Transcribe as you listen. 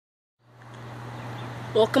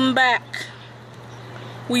Welcome back.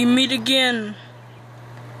 We meet again.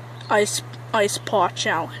 Ice Pot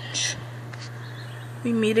Challenge.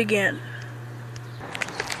 We meet again.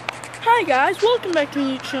 Hi guys, welcome back to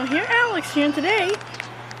my YouTube channel here. Alex here, and today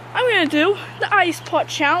I'm gonna do the Ice Pot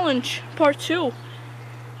Challenge Part 2.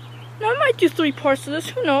 Now I might do 3 parts of this,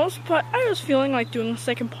 who knows, but I was feeling like doing the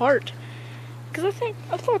second part. Because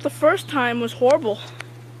I thought the first time was horrible.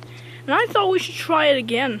 And I thought we should try it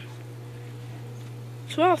again.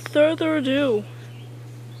 So without further ado,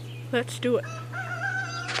 let's do it.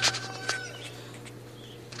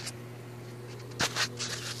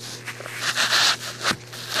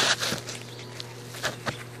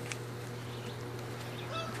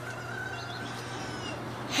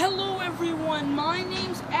 Hello everyone, my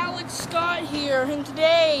name's Alex Scott here, and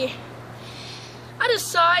today I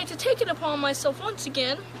decide to take it upon myself once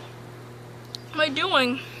again by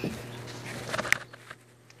doing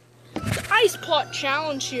the Ice Pot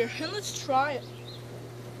Challenge here, and let's try it.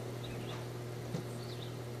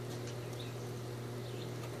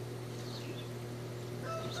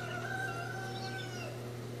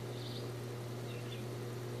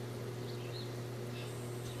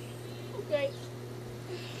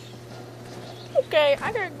 Okay,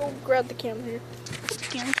 I gotta go grab the camera here.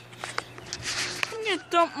 I'm gonna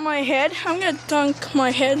dump my head. I'm gonna dunk my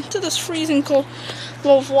head into this freezing cold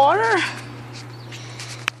bowl of water.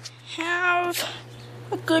 Have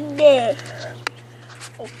a good day.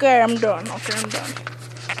 Okay, I'm done.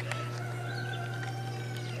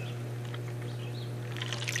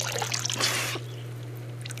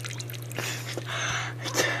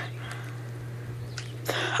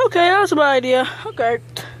 Okay, that was a bad idea. Okay.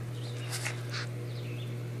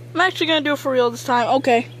 I'm actually gonna do it for real this time.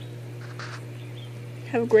 Okay.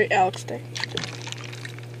 Have a great Alex Day.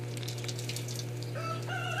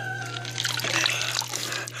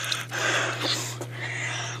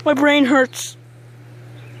 My brain hurts.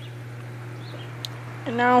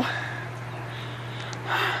 And now.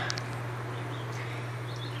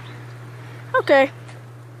 Okay.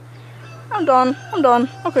 I'm done.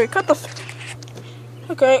 Okay, cut the.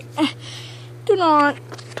 Okay. Do not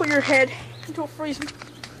put your head into a freezing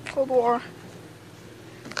cold water,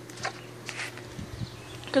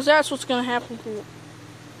 because that's what's gonna happen to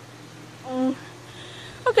you.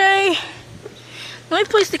 Okay, let me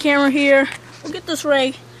place the camera here. We'll get this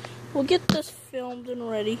ready. We'll get this filmed and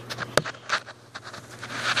ready.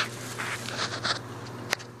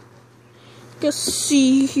 Let's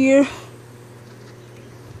see here.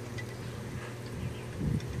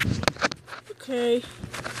 Okay.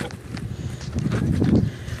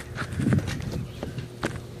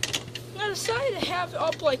 I decided to have it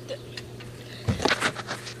up like that.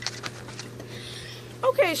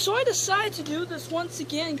 Okay, so I decided to do this once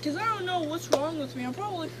again because I don't know what's wrong with me. I'm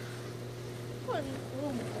probably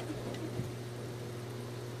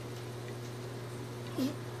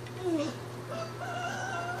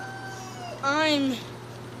I'm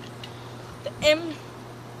the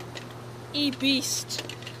M.E. Beast.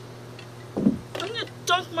 I'm gonna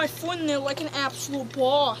dunk my foot in there like an absolute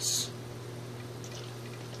boss.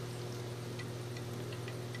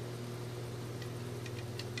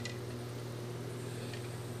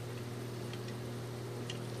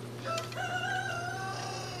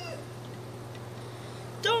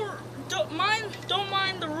 Don't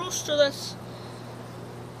mind the rooster that's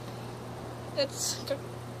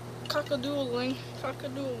cockadoodling.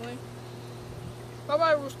 Bye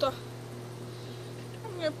bye, rooster.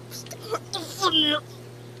 I'm gonna stick the foot in here.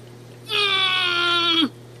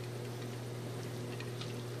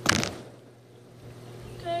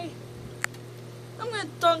 Okay. I'm gonna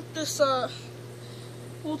dunk this well,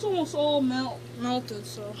 it's almost all melted,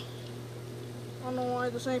 so I don't know why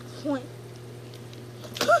there's any point.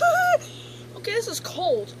 Okay, this is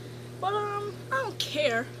cold, but I don't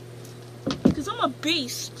care, because I'm a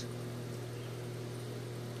beast.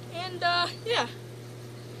 And yeah,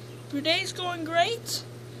 your day's going great.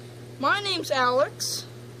 My name's Alex.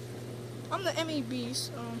 I'm the M.E.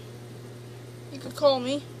 Beast. You could call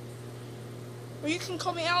me, or you can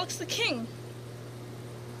call me Alex the King.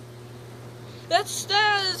 That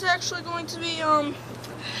is actually going to be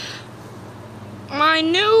my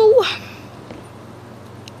new.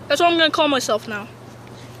 That's what I'm gonna call myself now.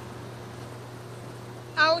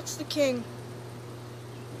 Alex the King.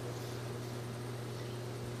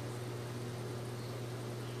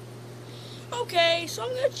 Okay, so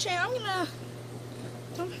I'm gonna change.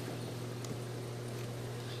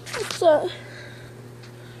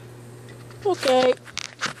 Okay.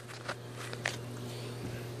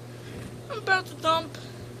 I'm about to dump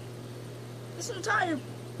this entire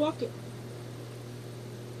bucket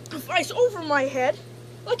of ice over my head.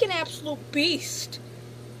 like an absolute beast.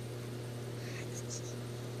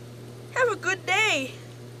 Have a good day.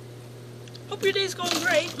 Hope your day's going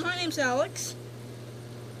great. My name's Alex.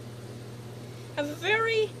 Have a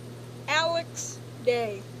very Alex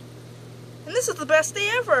day. And this is the best day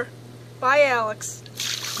ever. Bye, Alex.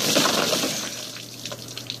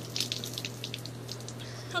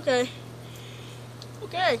 Okay.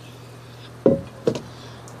 Okay.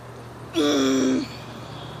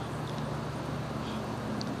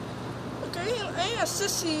 Okay, I ain't a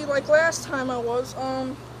sissy like last time I was.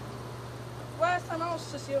 Last time I was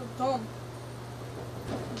sissy, I was dumb.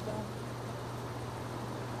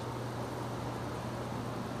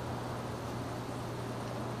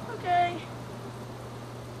 Okay.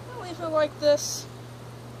 I'll leave it like this.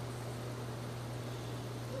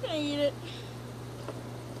 I'm gonna eat it.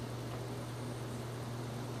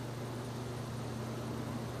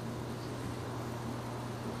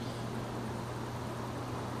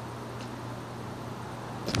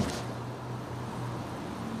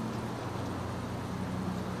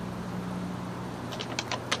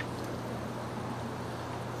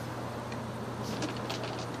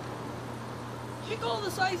 Pick all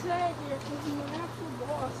this ice out here because I'm an actual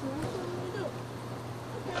boss and that's what I'm gonna do.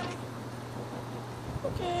 Okay.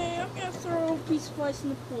 Okay, I'm gonna throw a piece of ice in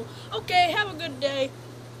the pool. Okay, have a good day.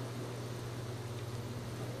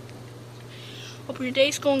 Hope your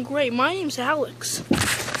day's going great. My name's Alex.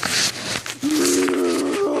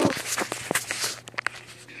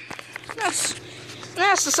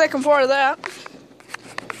 That's the second part of that.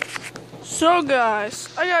 So guys,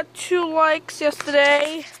 I got 2 likes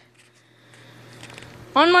yesterday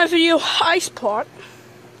on my video Ice Pot,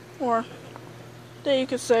 or that you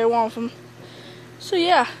could say one of them. So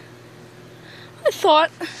yeah, I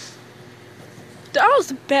thought that was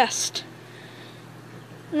the best.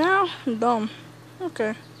 Now I'm dumb.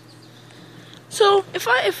 Okay. So if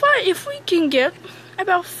we can get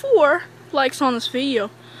about 4 likes on this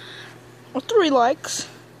video, or 3 likes,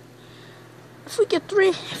 if we get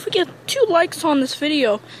 2 likes on this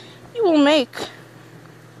video, you will make,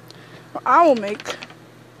 or I will make,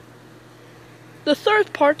 the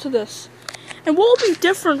 3rd part to this. And what will be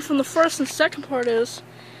different from the 1st and 2nd part is,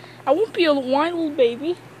 I won't be a whiny little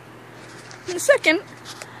baby. And the 2nd,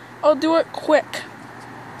 I'll do it quick.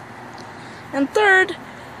 And 3rd,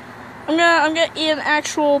 I'm gonna eat an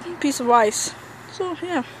actual piece of ice. So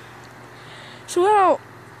yeah. So well,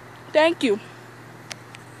 thank you.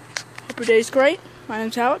 Hope your day's great. My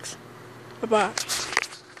name's Alex. Bye bye.